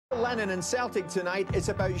Lennon and Celtic tonight, it's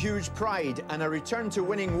about huge pride and a return to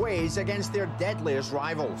winning ways against their deadliest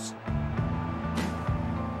rivals.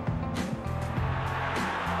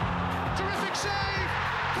 Terrific save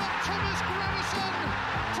from Thomas Gravison,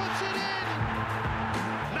 puts it in.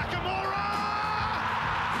 Nakamura!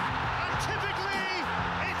 And typically,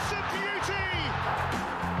 it's a beauty.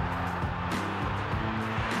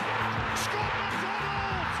 Scott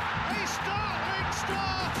McDonald, a startling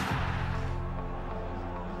start.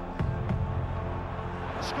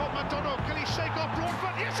 Scott McDonald, can he shake off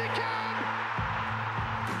Broadfoot? Yes, he can!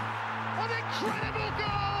 An incredible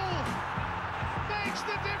goal! Makes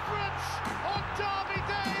the difference on Derby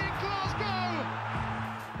Day in Glasgow!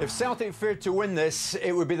 If Celtic fared to win this,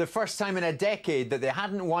 it would be the first time in a decade that they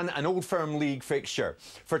hadn't won an Old Firm League fixture.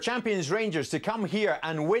 For champions Rangers to come here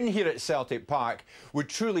and win here at Celtic Park would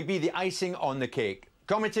truly be the icing on the cake.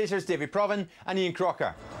 Commentators David Provan and Ian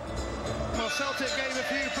Crocker. Well, Celtic gave a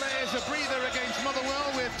few players a breather against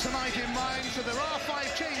Motherwell with tonight in mind, so there are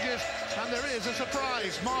 5 changes and there is a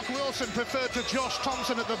surprise. Marc Wilson preferred to Josh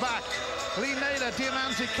Thompson at the back. Lee Naylor,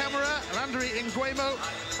 Diamante Camara, Landry Nguemo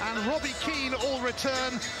and Robbie Keane all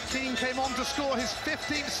return. Keane came on to score his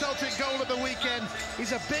 15th Celtic goal at the weekend.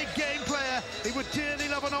 He's a big game player. He would dearly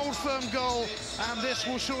love an Old Firm goal, and this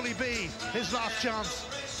will surely be his last chance.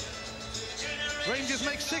 Rangers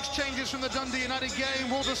make 6 changes from the Dundee United game.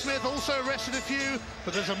 Walter Smith also rested a few,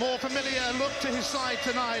 but there's a more familiar look to his side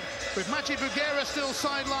tonight. With Maciej Bugera still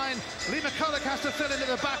sidelined, Lee McCulloch has to fill in at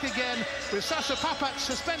the back again. With Sasha Papak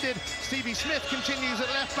suspended, Stevie Smith continues at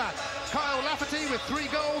left back. Kyle Lafferty with 3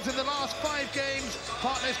 goals in the last 5 games.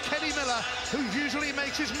 Partners Kenny Miller, who usually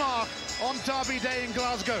makes his mark on Derby Day in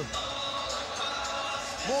Glasgow.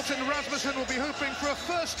 Morten Rasmussen will be hoping for a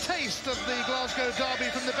first taste of the Glasgow derby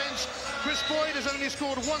from the bench. Chris Boyd has only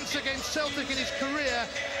scored once against Celtic in his career.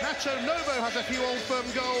 Nacho Novo has a few Old Firm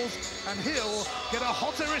goals, and he'll get a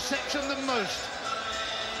hotter reception than most.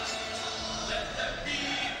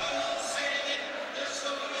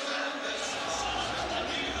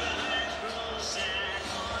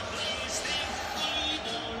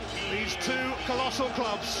 These 2 colossal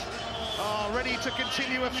clubs are ready to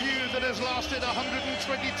continue a feud that has lasted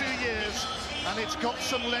 122 years, and it's got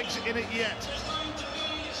some legs in it yet.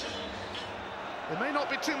 There may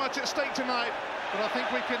not be too much at stake tonight, but I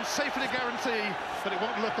think we can safely guarantee that it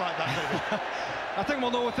won't look like that, David. I think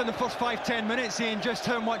we'll know within the first 5-10 minutes, Ian, just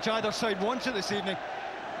how much either side wants it this evening.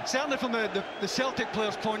 Certainly from the Celtic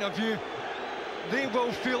players' point of view, they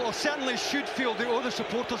will feel, or certainly should feel, the other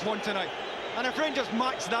supporters want tonight. And if Rangers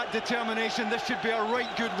match that determination, this should be a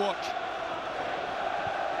right good watch.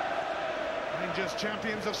 Rangers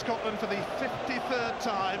champions of Scotland for the 53rd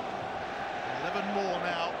time, 11 more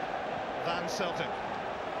now than Celtic.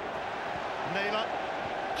 Naylor,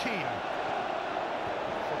 Keane,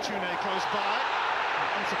 Fortune close by.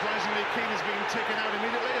 Unsurprisingly, Keane is being taken out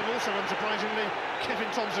immediately, and also unsurprisingly,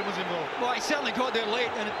 Kevin Thompson was involved. Well, he certainly got there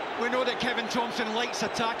late, and we know that Kevin Thompson likes a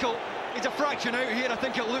tackle. He's a fraction out here. I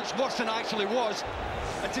think it looks worse than it actually was.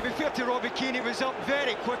 And to be fair to Robbie Keane, he was up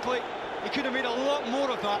very quickly. He could have made a lot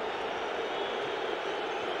more of that.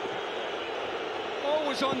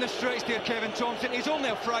 Always on the stretch there, Kevin Thompson. He's only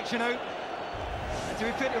a fraction out. And to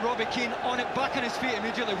be fair to Robbie Keane, on it, back on his feet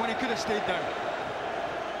immediately when he could have stayed down.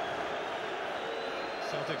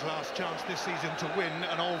 Celtic's last chance this season to win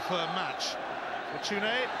an Old Firm match. Fortune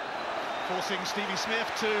forcing Stevie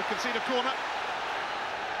Smith to concede a corner.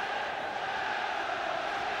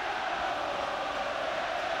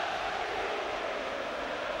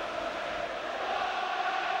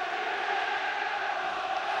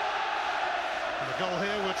 The goal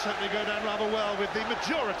here would certainly go down rather well with the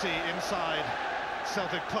majority inside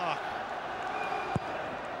Celtic Park.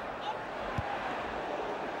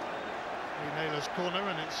 Naylor's corner,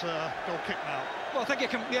 and it's a goal kick now. Well, I think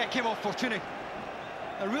it came off Fortune.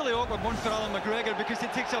 A really awkward one for Alan McGregor, because he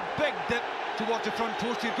takes a big dip towards the front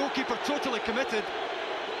post. Your goalkeeper totally committed,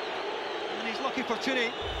 and he's lucky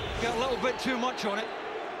Fortune got a little bit too much on it.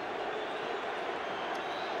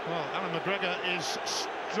 Well, Alan McGregor is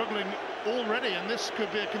struggling already, and this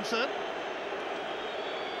could be a concern.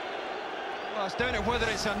 Well, it's down to whether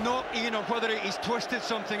it's a knock, Ian, or whether he's twisted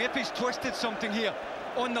something. If he's twisted something here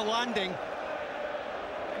on the landing,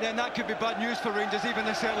 then that could be bad news for Rangers, even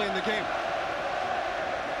this early in the game.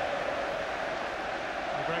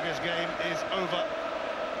 McGregor's game is over,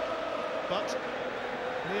 but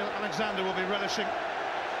Neil Alexander will be relishing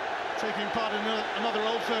taking part in another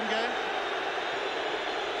Old Firm game.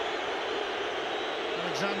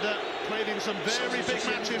 Alexander played in some very big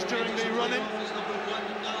matches during the run-in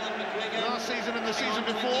last season and the season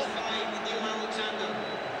before.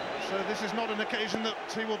 So this is not an occasion that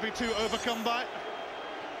he will be too overcome by.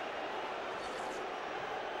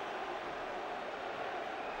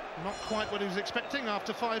 Not quite what he was expecting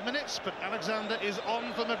after 5 minutes, but Alexander is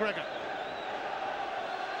on for McGregor.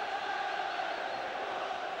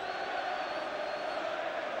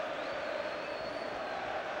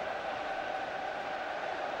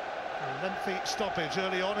 A lengthy stoppage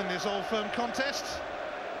early on in this Old Firm contest.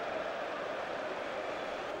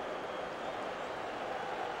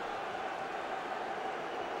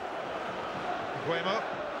 Guemo,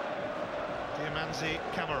 Diamanzi,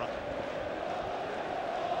 Camara,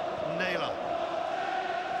 Naylor,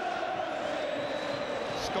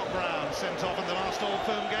 Scott Brown sent off in the last Old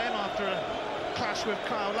Firm game after a clash with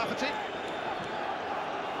Kyle Lafferty.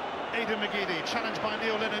 Aidan McGeady challenged by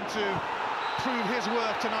Lennon to prove his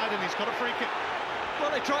worth tonight, and he's got a free kick.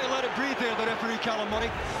 Well, they try to let it breathe there, the referee Callum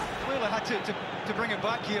Murray. Clearly had to bring it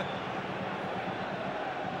back here.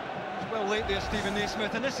 Well late there, Stephen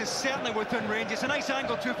Naismith, and this is certainly within range. It's a nice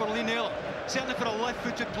angle too for Lee Naylor, certainly for a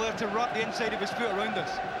left-footed player to wrap the inside of his foot around this.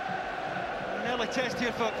 An early test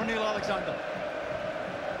here for Neil Alexander.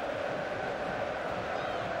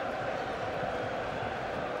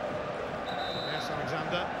 Yes,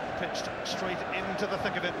 Alexander pitched straight into the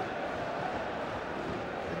thick of it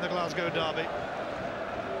in the Glasgow derby.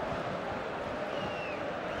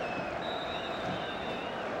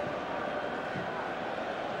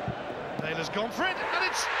 Naylor's gone for it, and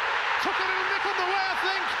it's took a little nick on the way, I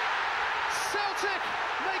think. Celtic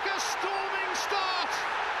make a storming start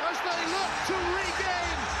as they look to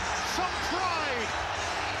regain some pride.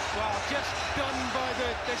 Wow, just done by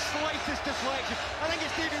the slightest deflection. I think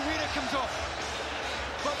it's David Weir that comes off.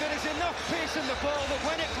 But there is enough pace in the ball that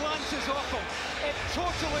when it glances off him, it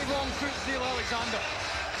totally wrong foots Neil Alexander.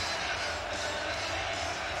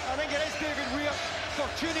 I think it is David Weir.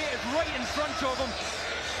 Fortuny is right in front of him.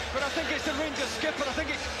 But I think it's the Rangers skipper. I think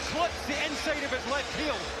it clips the inside of his left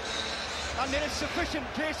heel. And there is sufficient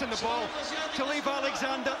pace in the ball to leave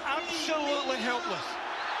Alexander absolutely helpless.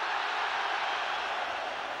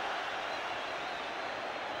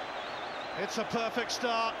 It's a perfect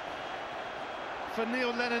start for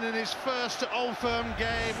Neil Lennon in his first Old Firm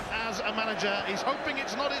game as a manager. He's hoping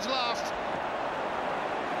it's not his last.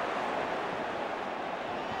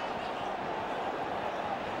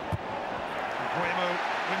 Guemo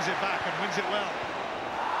wins it back and wins it well.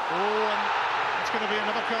 Oh, and it's going to be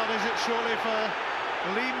another card, is it, surely, for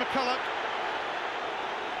Lee McCulloch?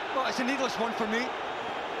 Well, it's a needless one for me.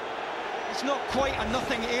 It's not quite a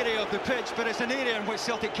nothing area of the pitch, but it's an area in which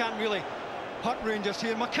Celtic can't really hurt Rangers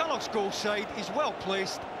here. McCulloch's goal side, he's well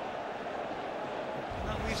placed. And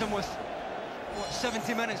that leaves him with, what,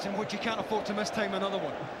 70 minutes in which he can't afford to miss time another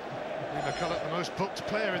one. Lee McCulloch, the most booked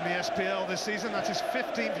player in the SPL this season. That's his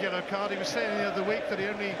 15th yellow card. He was saying the other week that he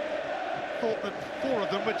only thought that 4 of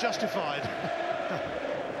them were justified.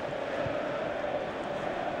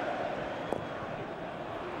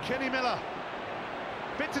 Kenny Miller,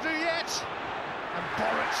 bit to do yet, and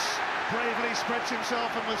Boris bravely spreads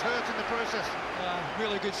himself and was hurt in the process.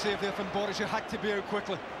 Really good save there from Boris, who had to be out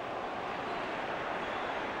quickly.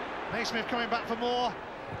 Naismith coming back for more.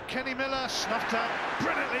 Kenny Miller snuffed out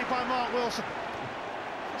brilliantly by Marc Wilson.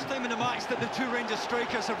 First time in the match that the two Rangers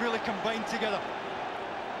strikers have really combined together.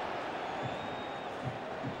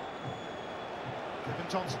 Kevin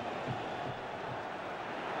Thompson.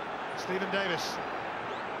 Stephen Davis.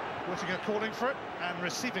 Whittaker calling for it and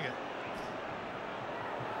receiving it.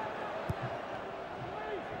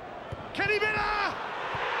 Kenny Miller!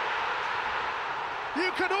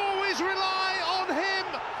 You can always rely on him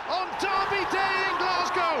on Derby Day in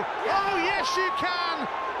Glasgow. Oh, yes, you can.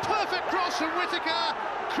 Perfect cross from Whittaker.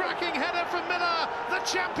 Cracking header from Miller. The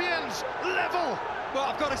champions level. Well,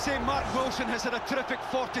 I've got to say, Marc Wilson has had a terrific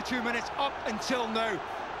 42 minutes up until now.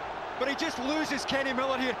 But he just loses Kenny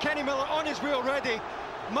Miller here. Kenny Miller on his way already.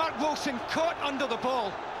 Marc Wilson caught under the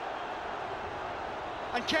ball.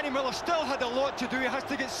 And Kenny Miller still had a lot to do. He has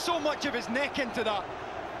to get so much of his neck into that.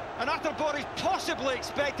 And Atterbury's possibly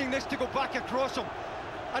expecting this to go back across him.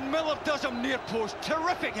 And Miller does him near post.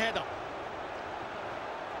 Terrific header.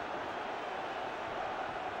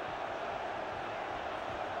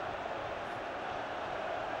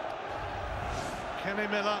 Kenny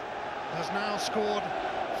Miller has now scored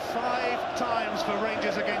 5 times for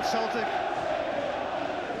Rangers against Celtic.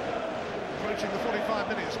 Approaching the 45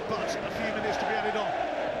 minutes, but a few minutes to be added on.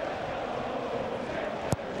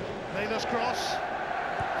 Naylor's cross.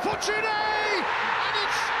 Fortuny! And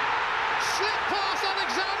it's slipped past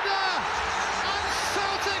Alexander. And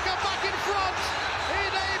Celtic are back in front in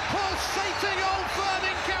a pulsating Old Firm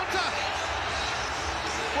encounter.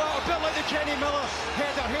 Well, a bit like the Kenny Miller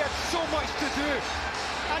header. He had so much to do.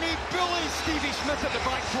 And he bullies Stevie Smith at the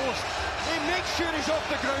back post. He makes sure he's off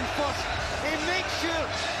the ground first. He makes sure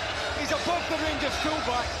he's above the Rangers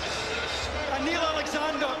fullback. And Neil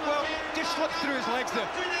Alexander, well, just slipped through his legs there.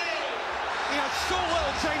 He had so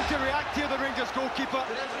little time to react to the Rangers goalkeeper.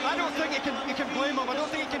 I don't think you can blame him. I don't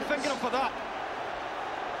think you can finger him for that.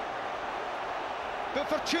 But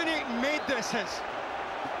Fortuny made this his.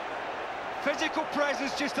 Physical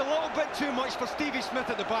presence just a little bit too much for Stevie Smith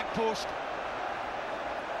at the back post.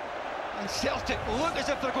 And Celtic look as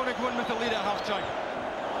if they're going to go in with the lead at half-time.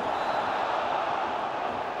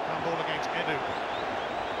 Handball against Edu.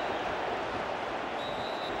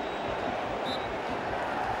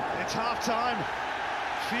 It's half-time.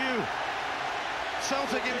 Phew.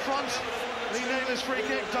 Celtic in front. Lee Naylor's free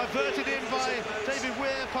kick diverted in by David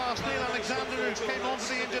Weir past Neil Alexander, who came on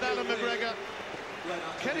for the injured Alan McGregor.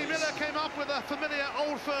 Kenny Miller came up with a familiar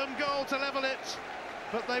old firm goal to level it,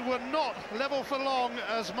 but they were not level for long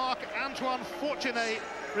as Marc Antoine Fortuny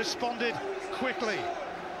responded quickly.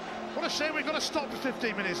 What a shame we've got to stop for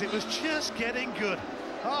 15 minutes. It was just getting good.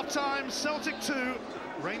 Half-time, Celtic 2,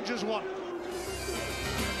 Rangers 1.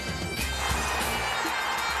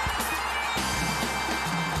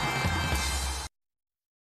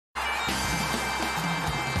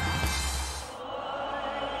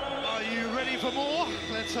 For more,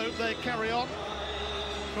 let's hope they carry on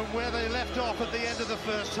from where they left off at the end of the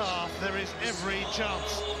first half. There is every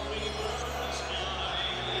chance.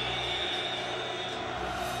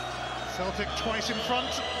 Celtic twice in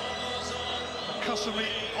front, a customary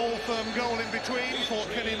old firm goal in between for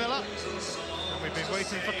Kenny Miller, and we've been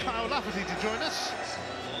waiting for Kyle Lafferty to join us.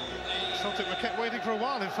 Celtic were kept waiting for a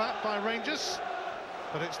while, in fact, by Rangers,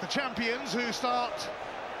 but it's the champions who start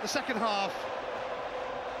the second half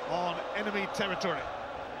on enemy territory.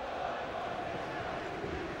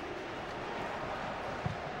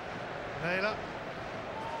 Naylor.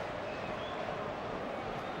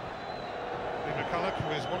 Lee McCulloch,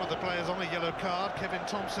 who is one of the players on a yellow card. Kevin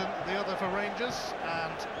Thompson, the other for Rangers.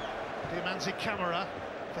 And Diamansi Camara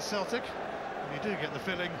for Celtic. And you do get the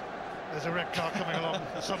feeling there's a red card coming along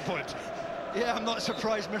at some point. Yeah, I'm not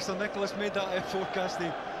surprised Mr. Nicholas made that forecast. He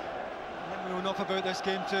didn't know enough about this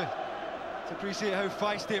game to appreciate how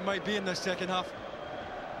feisty it might be in this second half.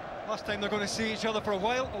 Last time they're going to see each other for a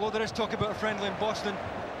while, although there is talk about a friendly in Boston.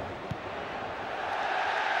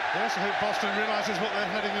 Yes, I hope Boston realises what they're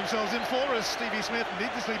heading themselves in for, as Stevie Smith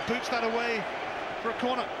needlessly boots that away for a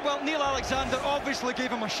corner. Well, Neil Alexander obviously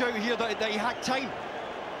gave him a shout here that he had time.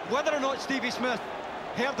 Whether or not Stevie Smith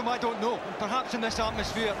heard him, I don't know. And perhaps in this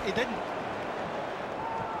atmosphere, he didn't.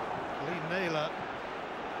 Lee Naylor,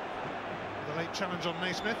 the late challenge on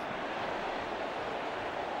Naismith.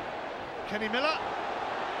 Kenny Miller,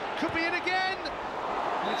 could be in again.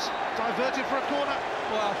 It's diverted for a corner.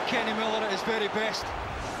 Well, Kenny Miller at his very best.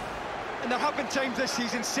 And there have been times this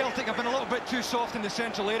season Celtic have been a little bit too soft in the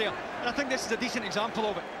central area, and I think this is a decent example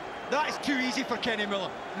of it. That is too easy for Kenny Miller,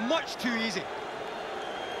 much too easy.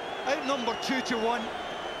 Outnumbered 2-1,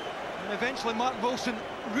 and eventually Marc Wilson,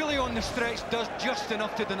 really on the stretch, does just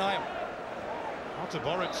enough to deny him. Artur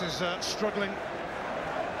Boruc is struggling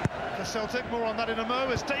for Celtic. More on that in a mo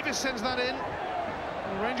as Davis sends that in.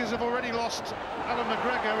 The Rangers have already lost Alan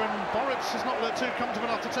McGregor, and Boruc has not looked too comfortable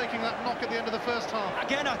after taking that knock at the end of the first half.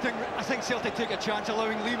 Again, I think Celtic take a chance,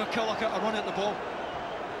 allowing Lee McCulloch a run at the ball.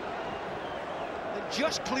 It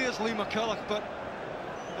just clears Lee McCulloch, but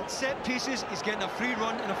at set pieces, he's getting a free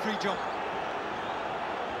run and a free jump.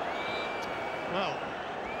 Well,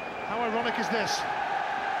 how ironic is this?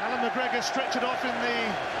 Alan McGregor stretched it off in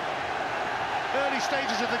the early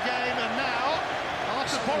stages of the game, and now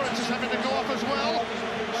Artur Boruc is having to go off as well.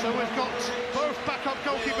 So we've got both backup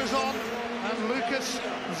goalkeepers on, and Lucas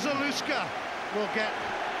Zaluska will get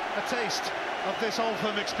a taste of this Old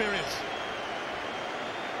Firm experience.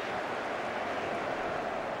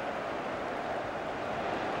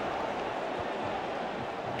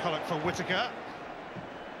 Culloch for Whittaker.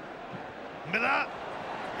 Miller,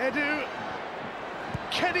 Edu,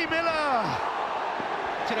 Kenny Miller.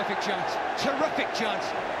 Terrific chance.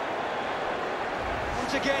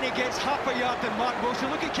 Once again, he gets half a yard than Marc Wilson.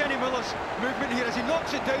 Look at Kenny Miller's movement here as he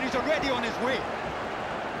knocks it down. He's already on his way.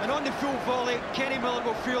 And on the full volley, Kenny Miller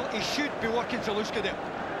will feel he should be working Zaluska there.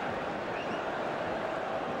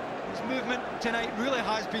 His movement tonight really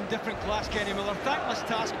has been different class, Kenny Miller. Thankless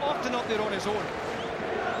task, often up there on his own.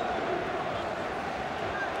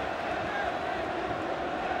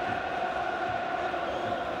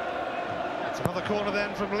 Another corner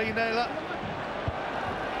then from Lee Naylor.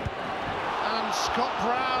 And Scott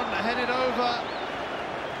Brown headed over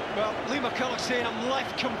Well, Lee McCulloch saying I'm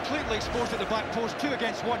left completely exposed at the back post. 2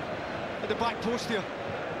 against 1 at the back post here.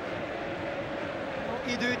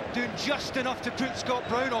 He doing just enough to put Scott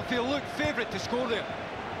Brown off. He'll look favourite to score there.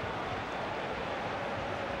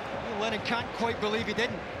 Lennon can't quite believe he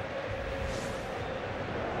didn't.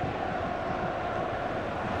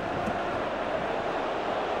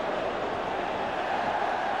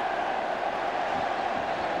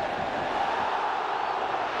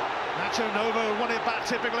 Novo won it back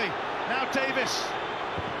typically. Now Davis.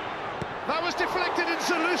 That was deflected and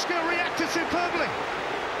Zaluska reacted superbly.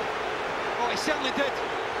 Oh, he certainly did.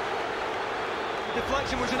 The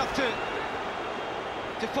deflection was enough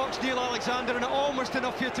to fox Neil Alexander, and almost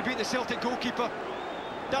enough here to beat the Celtic goalkeeper.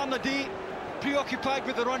 Down the D, preoccupied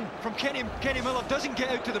with the run from Kenny Miller, doesn't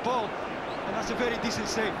get out to the ball, and that's a very decent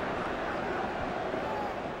save.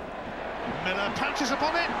 Miller pounces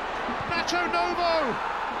upon it. Nacho Novo.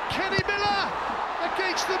 Kenny Miller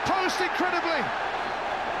against the post incredibly.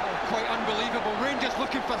 Oh, quite unbelievable. Rangers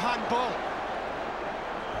looking for handball.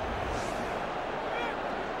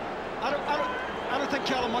 I don't think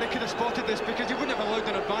Callum Murray could have spotted this, because he wouldn't have allowed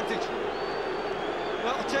an advantage.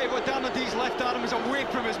 Well, I'll tell you what, Darnadee's left arm is away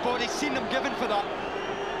from his body. Seen him given for that.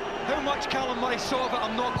 How much Callum Murray saw of it,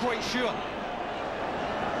 I'm not quite sure.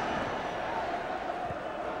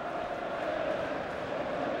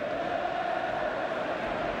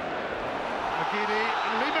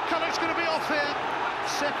 Lee McCulloch's going to be off here.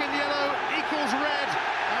 Second yellow equals red,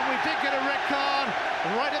 and we did get a red card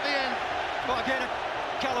right at the end. But again,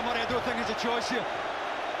 Callum Murray, I don't think there's a choice here.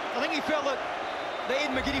 I think he felt that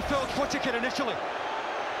Aidan McGeady felt Whittaker initially.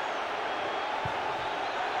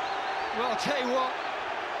 Well, I'll tell you what,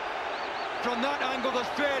 from that angle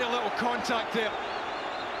there's very little contact there.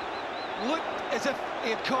 Looked as if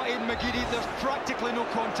he had caught Aidan McGeady. There's practically no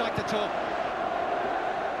contact at all.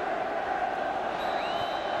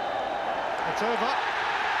 It's over.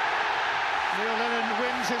 Neil Lennon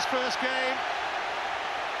wins his first game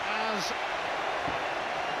as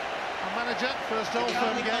a manager, first Old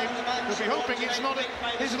Firm game. We'll be hoping it's not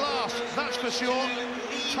his last, that's for sure.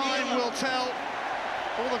 Time will tell.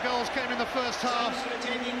 All the goals came in the first half.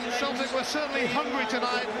 Celtic were certainly hungry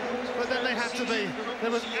tonight, but then they had to be.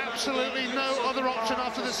 There was absolutely no other option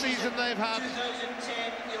after the season they've had.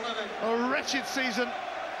 A wretched season,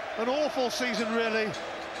 an awful season really.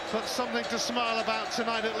 But something to smile about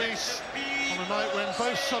tonight at least, on a night when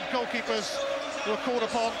both sub-goalkeepers were called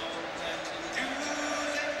upon.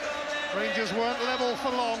 Rangers weren't level for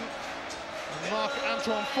long. And Marc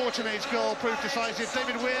Antoine Fortunet's goal proved decisive.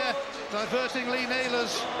 David Weir diverting Lee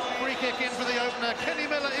Naylor's free kick in for the opener. Kenny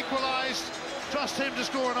Miller equalised. Trust him to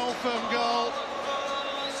score an Old Firm goal.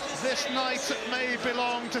 This night may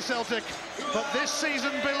belong to Celtic, but this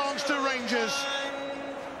season belongs to Rangers.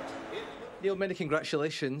 Neil, many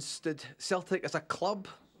congratulations. Did Celtic as a club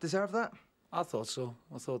deserve that? I thought so.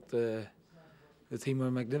 I thought the team were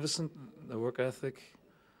magnificent. Their work ethic,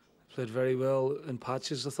 played very well in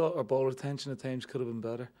patches. I thought our ball retention at times could have been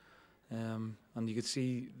better. And you could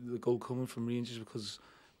see the goal coming from Rangers because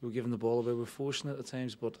we were giving the ball away. We were forcing it at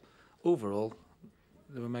times, but overall,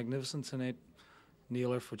 they were magnificent tonight.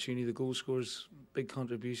 Naylor, Fortuny, the goal scorers, big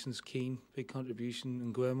contributions. Keane, big contribution.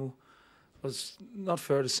 And Nguemo. It was not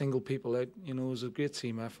fair to single people out. You know, it was a great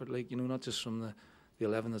team effort. Like, you know, not just from the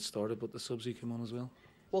 11 that started, but the subs who came on as well.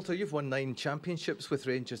 Walter, you've won 9 championships with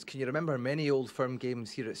Rangers. Can you remember many Old Firm games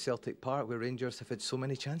here at Celtic Park where Rangers have had so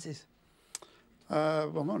many chances?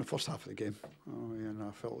 Well, not in the first half of the game. And I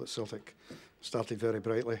felt that Celtic started very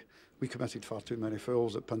brightly. We committed far too many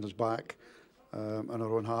fouls that pinned us back in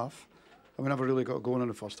our own half. And we never really got going in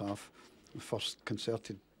the first half. The first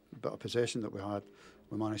concerted bit of possession that we had,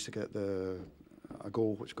 we managed to get a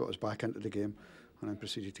goal which got us back into the game, and then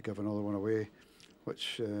proceeded to give another one away,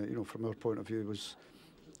 which you know, from our point of view was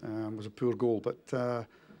a poor goal. But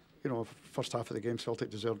you know, first half of the game, Celtic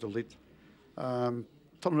deserved the lead. Turning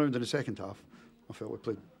around in the second half, I felt we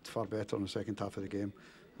played far better in the second half of the game.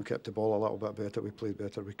 We kept the ball a little bit better. We played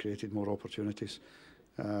better. We created more opportunities.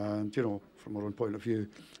 And you know, from our own point of view,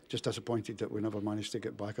 just disappointed that we never managed to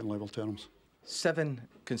get back in level terms. 7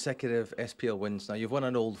 consecutive SPL wins. Now, you've won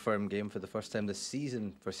an Old Firm game for the first time this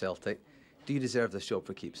season for Celtic. Do you deserve this job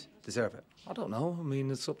for keeps? Deserve it? I don't know. I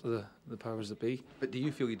mean, it's up to the powers that be. But do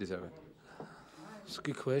you feel you deserve it? It's a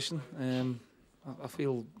good question. I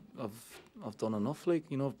feel I've done enough. Like,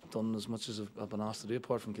 you know, I've done as much as I've been asked to do,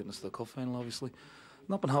 apart from getting us to the cup final, obviously.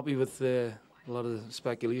 Not been happy with a lot of the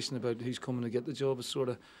speculation about who's coming to get the job. It's sort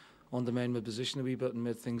of undermined my position a wee bit and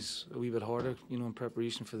made things a wee bit harder, you know, in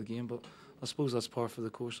preparation for the game. But I suppose that's par for the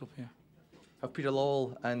course up here. Have Peter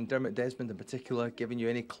Lawwell and Dermot Desmond in particular given you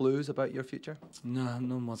any clues about your future? No,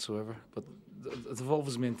 none whatsoever. But they've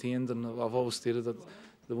always maintained, and I've always stated that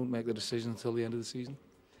they won't make the decision until the end of the season.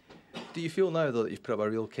 Do you feel now, though, that you've put up a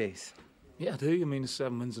real case? Yeah, I do. I mean, it's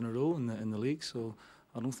 7 wins in a row in the league, so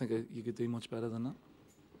I don't think you could do much better than that.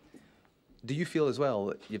 Do you feel as well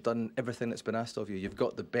that you've done everything that's been asked of you? You've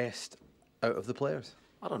got the best out of the players?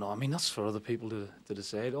 I don't know. I mean, that's for other people to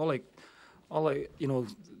decide. All I, you know,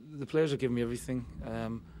 the players are giving me everything.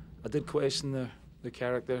 I did question their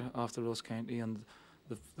character after Ross County, and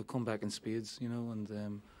they've come back in spades, you know,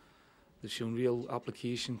 and they've shown real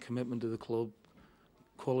application, commitment to the club,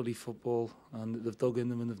 quality football, and they've dug in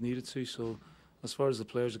them when they've needed to. So, as far as the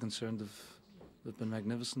players are concerned, they've been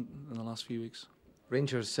magnificent in the last few weeks.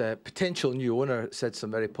 Rangers' potential new owner said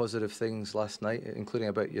some very positive things last night, including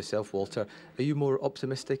about yourself, Walter. Are you more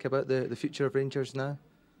optimistic about the future of Rangers now?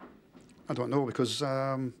 I don't know, because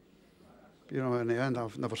you know, in the end,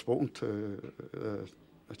 I've never spoken to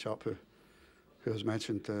a chap who has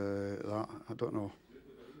mentioned that. I don't know.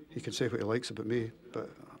 He can say what he likes about me, but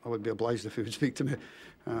I would be obliged if he would speak to me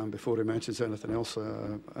before he mentions anything else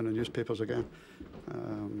in the newspapers again.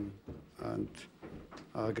 And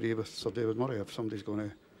I agree with Sir David Murray. If somebody's going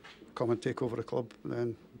to come and take over the club,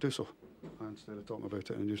 then do so, instead of talking about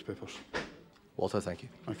it in the newspapers. Walter, thank you.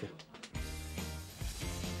 Thank you.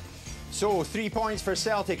 So 3 points for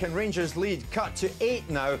Celtic, and Rangers' lead cut to 8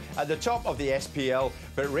 now at the top of the SPL,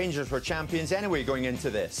 but Rangers were champions anyway going into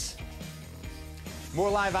this.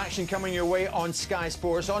 More live action coming your way on Sky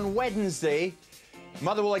Sports on Wednesday.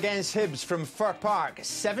 Motherwell against Hibs from Fir Park,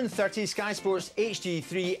 7:30, Sky Sports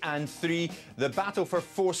HD3 and 3. The battle for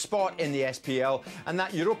 4th spot in the SPL and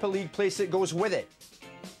that Europa League place that goes with it.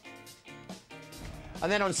 And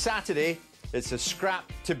then on Saturday, it's a scrap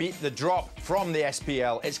to beat the drop from the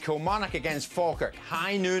SPL. It's Kilmarnock against Falkirk,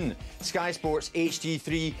 high noon, Sky Sports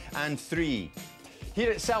HD3 and 3.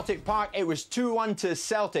 Here at Celtic Park, it was 2-1 to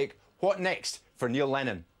Celtic. What next for Neil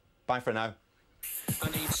Lennon? Bye for now. I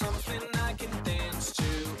need something